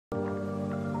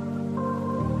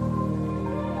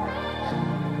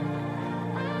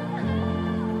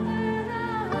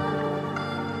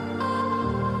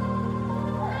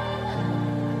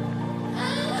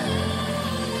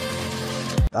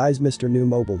Eyes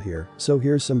Mrnewmobile here, so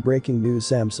here's some breaking news.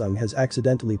 Samsung has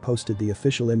accidentally posted the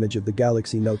official image of the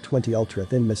Galaxy Note 20 Ultra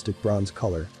in mystic bronze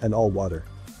color and all water.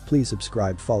 Please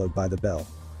subscribe followed by the bell.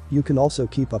 You can also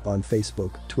keep up on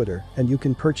Facebook, Twitter, and you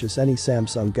can purchase any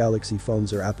Samsung Galaxy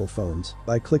phones or Apple phones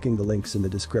by clicking the links in the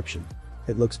description.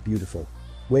 It looks beautiful.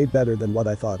 Way better than what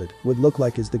I thought it would look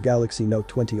like is the Galaxy Note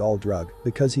 20 all drug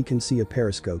because he can see a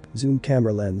periscope zoom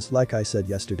camera lens. Like I said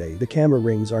yesterday, the camera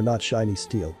rings are not shiny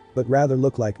steel, but rather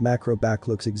look like macro back,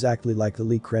 looks exactly like the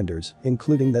leak renders,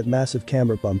 including that massive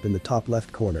camera bump in the top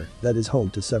left corner that is home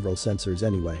to several sensors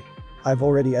anyway. I've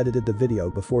already edited the video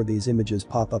before these images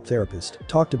pop up. Therapist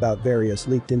talked about various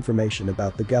leaked information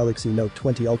about the Galaxy Note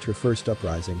 20 Ultra first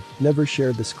uprising, never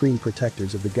shared the screen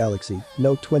protectors of the Galaxy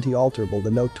Note 20 alterable. The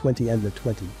Note 20 and Note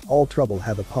 20 all trouble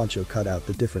have a poncho cut out.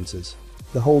 The differences: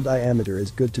 the hole diameter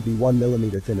is good to be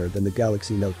 1mm thinner than the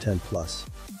Galaxy Note 10 Plus.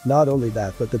 Not only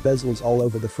that, but the bezels all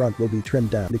over the front will be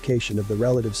trimmed down, indication of the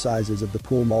relative sizes of the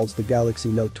pool malls. The Galaxy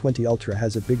Note 20 Ultra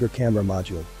has a bigger camera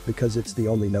module because it's the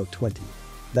only Note 20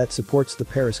 that supports the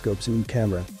periscope zoom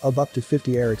camera of up to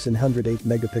 50 Ericsson 108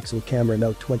 megapixel camera.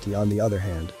 Note 20 on the other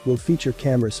hand will feature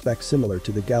camera specs similar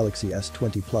to the Galaxy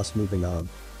S20 Plus. Moving on.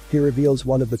 He reveals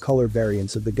one of the color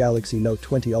variants of the Galaxy Note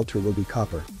 20 Ultra will be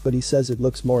copper, but he says it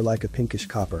looks more like a pinkish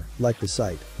copper, like the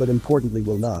site, but importantly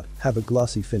will not have a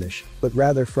glossy finish, but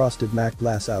rather frosted matte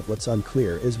glass out. What's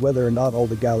unclear is whether or not all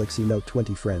the Galaxy Note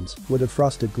 20 friends would have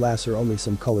frosted glass or only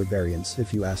some color variants.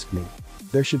 If you ask me,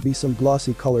 there should be some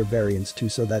glossy color variants too,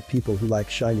 so that people who like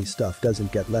shiny stuff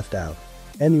doesn't get left out.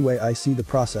 Anyway, I see the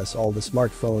process. All the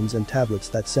smartphones and tablets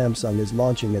that Samsung is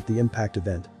launching at the Impact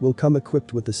event will come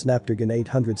equipped with the Snapdragon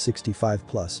 865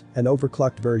 Plus, an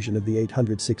overclocked version of the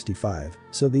 865,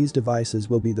 so these devices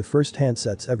will be the first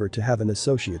handsets ever to have an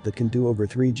associate that can do over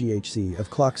 3 GHz of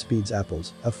clock speeds.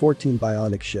 Apple's A14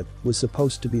 Bionic chip was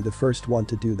supposed to be the first one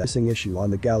to do that. Missing issue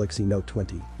on the Galaxy Note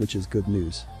 20, which is good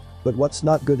news. But what's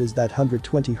not good is that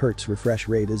 120Hz refresh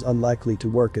rate is unlikely to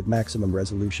work at maximum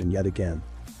resolution yet again.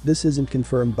 This isn't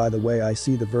confirmed, by the way. I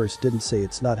see the verse didn't say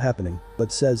it's not happening,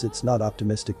 but says it's not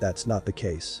optimistic. That's not the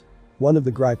case. One of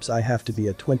the gripes I have to be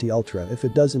a 20 Ultra if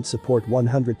it doesn't support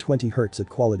 120Hz at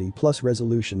quality plus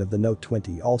resolution of the Note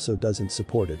 20 also doesn't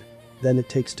support it. Then it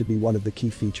takes to be one of the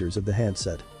key features of the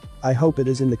handset. I hope it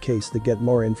is in the case. To get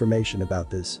more information about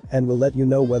this and will let you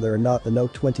know whether or not the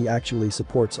Note 20 actually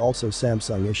supports. Also,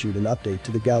 Samsung issued an update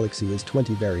to the Galaxy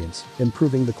S20 variants,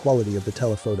 improving the quality of the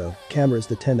telephoto cameras.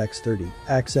 The 10x30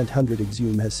 accent 100x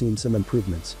zoom has seen some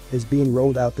improvements, is being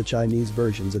rolled out. The Chinese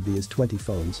versions of the S20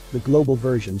 phones, the global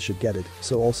versions should get it,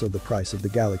 so also the price of the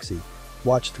Galaxy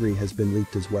Watch 3 has been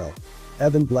leaked as well.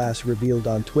 Evan Blass revealed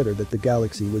on Twitter that the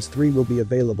Galaxy Watch 3 will be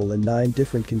available in 9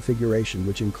 different configurations,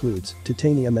 which includes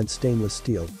titanium and stainless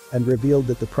steel, and revealed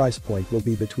that the price point will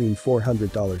be between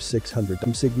 $400-$600.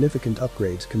 Some significant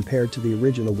upgrades compared to the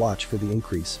original watch for the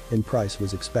increase in price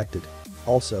was expected.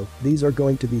 Also, these are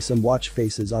going to be some watch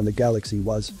faces on the Galaxy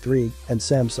Watch 3, and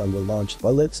Samsung will launch.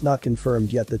 While it's not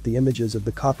confirmed yet that the images of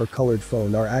the copper-colored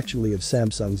phone are actually of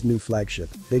Samsung's new flagship,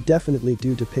 they definitely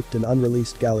do depict an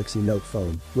unreleased Galaxy Note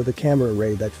phone with a camera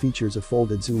array that features a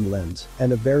folded zoom lens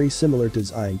and a very similar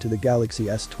design to the Galaxy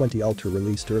S20 Ultra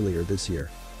released earlier this year.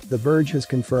 The Verge has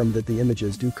confirmed that the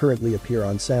images do currently appear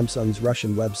on Samsung's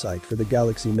Russian website for the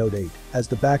Galaxy Note 8 as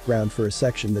the background for a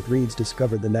section that reads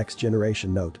 "Discover the next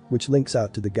generation Note," which links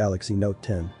out to the Galaxy Note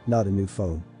 10, not a new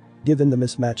phone. Given the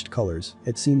mismatched colors,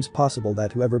 it seems possible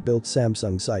that whoever built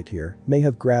Samsung's site here may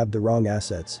have grabbed the wrong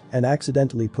assets and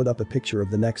accidentally put up a picture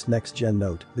of the next-gen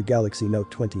Note, the Galaxy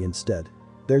Note 20 instead.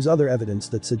 There's other evidence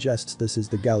that suggests this is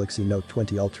the Galaxy Note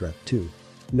 20 Ultra, too.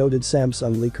 Noted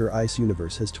Samsung leaker Ice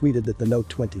Universe has tweeted that the Note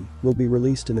 20 will be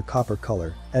released in a copper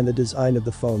color, and the design of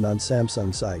the phone on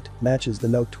Samsung's site matches the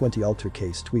Note 20 Ultra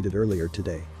case tweeted earlier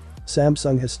today.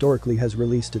 Samsung historically has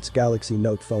released its Galaxy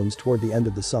Note phones toward the end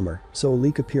of the summer, so a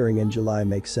leak appearing in July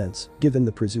makes sense, given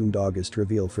the presumed August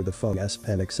reveal for the phone's S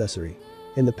Pen accessory.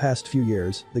 In the past few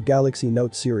years, the Galaxy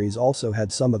Note series also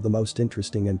had some of the most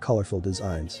interesting and colorful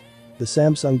designs. The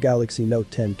Samsung Galaxy Note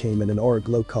 10 came in an aura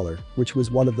glow color, which was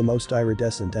one of the most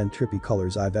iridescent and trippy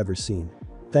colors I've ever seen.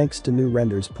 Thanks to new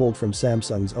renders pulled from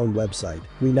Samsung's own website,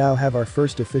 we now have our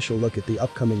first official look at the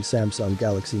upcoming Samsung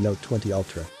Galaxy Note 20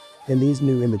 Ultra. In these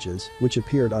new images, which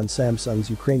appeared on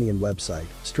Samsung's Ukrainian website,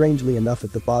 strangely enough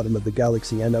at the bottom of the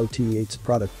Galaxy Note 8's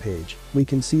product page, we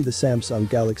can see the Samsung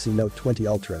Galaxy Note 20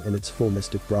 Ultra in its full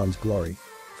mystic bronze glory.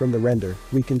 From the render,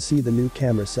 we can see the new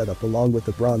camera setup along with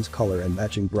the bronze color and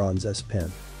matching bronze S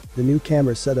Pen. The new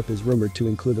camera setup is rumored to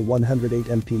include a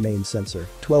 108MP main sensor,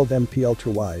 12MP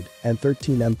ultra-wide, and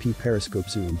 13MP periscope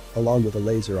zoom, along with a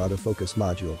laser autofocus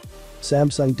module.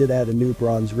 Samsung did add a new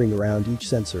bronze ring around each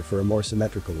sensor for a more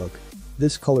symmetrical look.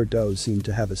 This color does seem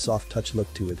to have a soft touch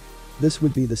look to it. This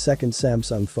would be the second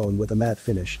Samsung phone with a matte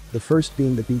finish, the first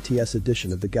being the BTS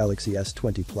edition of the Galaxy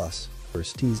S20 Plus.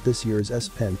 First teased this year's S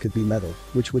Pen could be metal,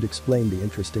 which would explain the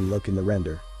interesting look in the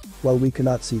render. While we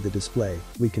cannot see the display,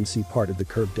 we can see part of the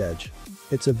curved edge.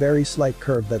 It's a very slight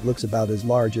curve that looks about as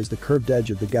large as the curved edge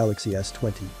of the Galaxy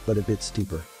S20, but a bit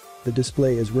steeper. The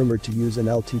display is rumored to use an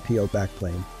LTPO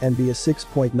backplane and be a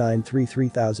 6.93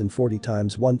 3040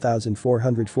 x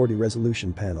 1440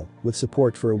 resolution panel with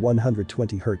support for a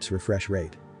 120Hz refresh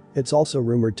rate. It's also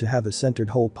rumored to have a centered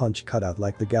hole punch cutout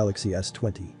like the Galaxy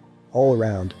S20. All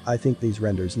around, I think these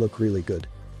renders look really good.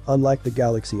 Unlike the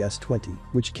Galaxy S20,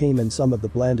 which came in some of the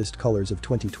blandest colors of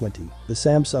 2020, the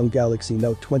Samsung Galaxy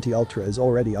Note 20 Ultra is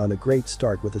already on a great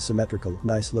start with a symmetrical,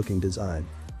 nice-looking design.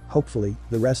 Hopefully,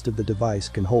 the rest of the device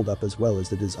can hold up as well as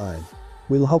the design.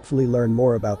 We'll hopefully learn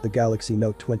more about the Galaxy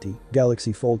Note 20,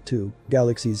 Galaxy Fold 2,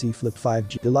 Galaxy Z Flip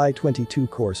 5G July 22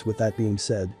 course. With that being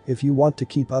said, if you want to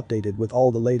keep updated with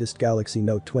all the latest Galaxy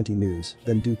Note 20 news,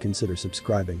 then do consider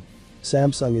subscribing.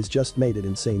 Samsung has just made it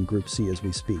insane Group C as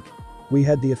we speak. We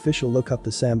had the official look up the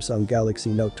Samsung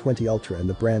Galaxy Note 20 Ultra in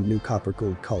the brand new copper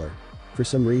gold color. For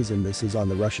some reason this is on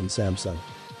the Russian Samsung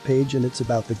page and it's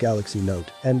about the Galaxy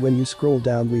Note, and when you scroll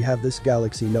down we have this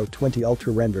Galaxy Note 20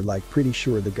 Ultra render. Like pretty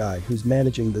sure the guy who's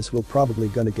managing this will probably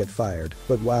gonna get fired,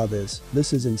 but wow, this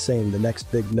is insane, the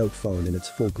next big Note phone in its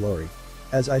full glory.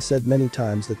 As I said many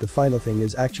times that the final thing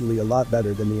is actually a lot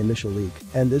better than the initial leak,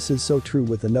 and this is so true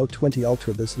with the Note 20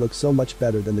 Ultra. This looks so much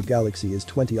better than the Galaxy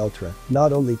S20 Ultra,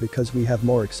 not only because we have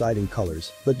more exciting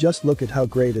colors, but just look at how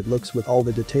great it looks with all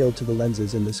the detail to the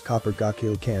lenses in this copper gold.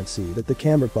 You can't see that the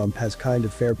camera bump has kind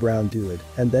of fair brown to it,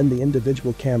 and then the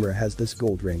individual camera has this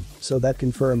gold ring, so that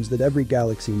confirms that every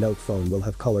Galaxy Note phone will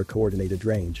have color coordinated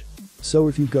range. So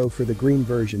if you go for the green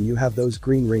version you have those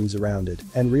green rings around it,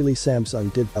 and really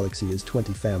Samsung did Galaxy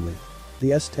S20 family.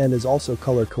 The S10 is also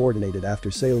color coordinated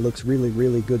after sale, looks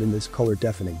really good in this color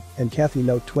deafening, and Cathy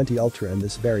Note 20 Ultra in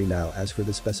this very now. As for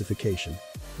the specification,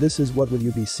 this is what will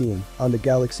you be seeing on the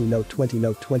Galaxy Note 20.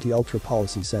 Note 20 Ultra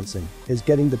policy sensing is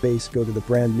getting the base go to the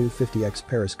brand new 50x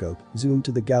periscope. Zoom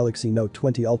to the Galaxy Note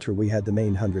 20 Ultra we had the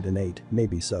main 108,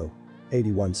 maybe so,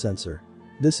 81 sensor.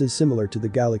 This is similar to the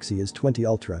Galaxy S20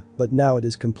 Ultra, but now it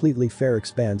is completely fair,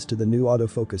 expands to the new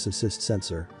autofocus assist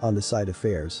sensor on the side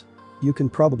affairs. You can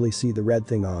probably see the red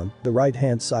thing on the right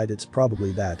hand side, it's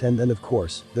probably that, and then of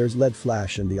course, there's LED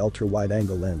flash and the ultra wide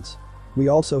angle lens. We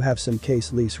also have some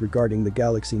case leaks regarding the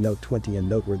Galaxy Note 20 and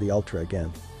Noteworthy Ultra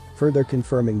again. Further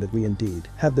confirming that we indeed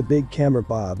have the big camera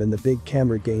bob and the big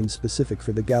camera gain specific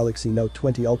for the Galaxy Note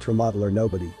 20 Ultra model or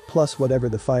nobody, plus whatever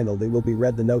the final they will be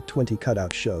read. The Note 20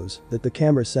 cutout shows that the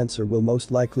camera sensor will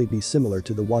most likely be similar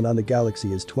to the one on the Galaxy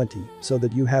S20, so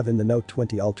that you have in the Note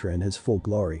 20 Ultra in his full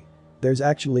glory. There's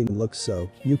actually looks so,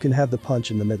 you can have the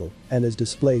punch in the middle, and as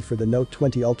display for the Note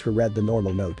 20 Ultra Red the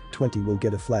normal Note 20 will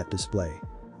get a flat display.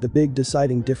 The big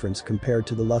deciding difference compared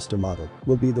to the Luster model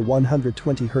will be the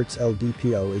 120Hz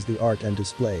LDPO is the art and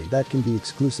display that can be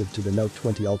exclusive to the Note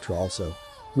 20 Ultra also.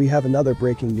 We have another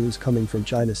breaking news coming from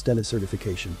China's Stena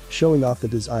certification, showing off the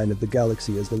design of the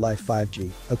Galaxy as the Life 5G,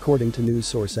 according to news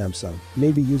source Samsung,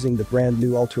 may be using the brand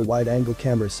new ultra-wide-angle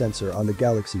camera sensor on the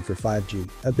Galaxy for 5G,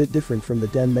 a bit different from the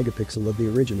 10 megapixel of the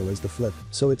original as the Flip,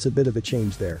 so it's a bit of a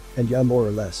change there, and yeah, more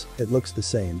or less, it looks the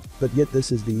same, but yet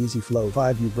this is the Easy Flow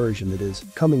 5U version that is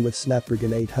coming with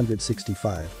Snapdragon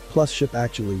 865 plus chip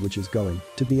actually, which is going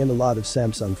to be in a lot of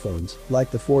Samsung phones,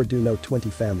 like the 4Do Note 20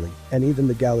 family, and even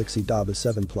the Galaxy Daba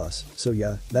 7 Plus. So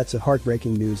yeah, that's a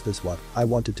heartbreaking news. This what I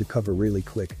wanted to cover really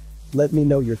quick. Let me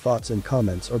know your thoughts and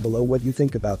comments or below what you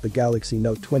think about the Galaxy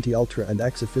Note 20 Ultra and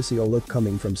ex officio look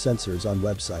coming from sensors on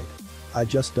website. I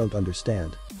just don't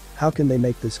understand. How can they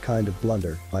make this kind of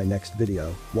blunder? My next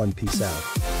video, one peace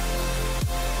out.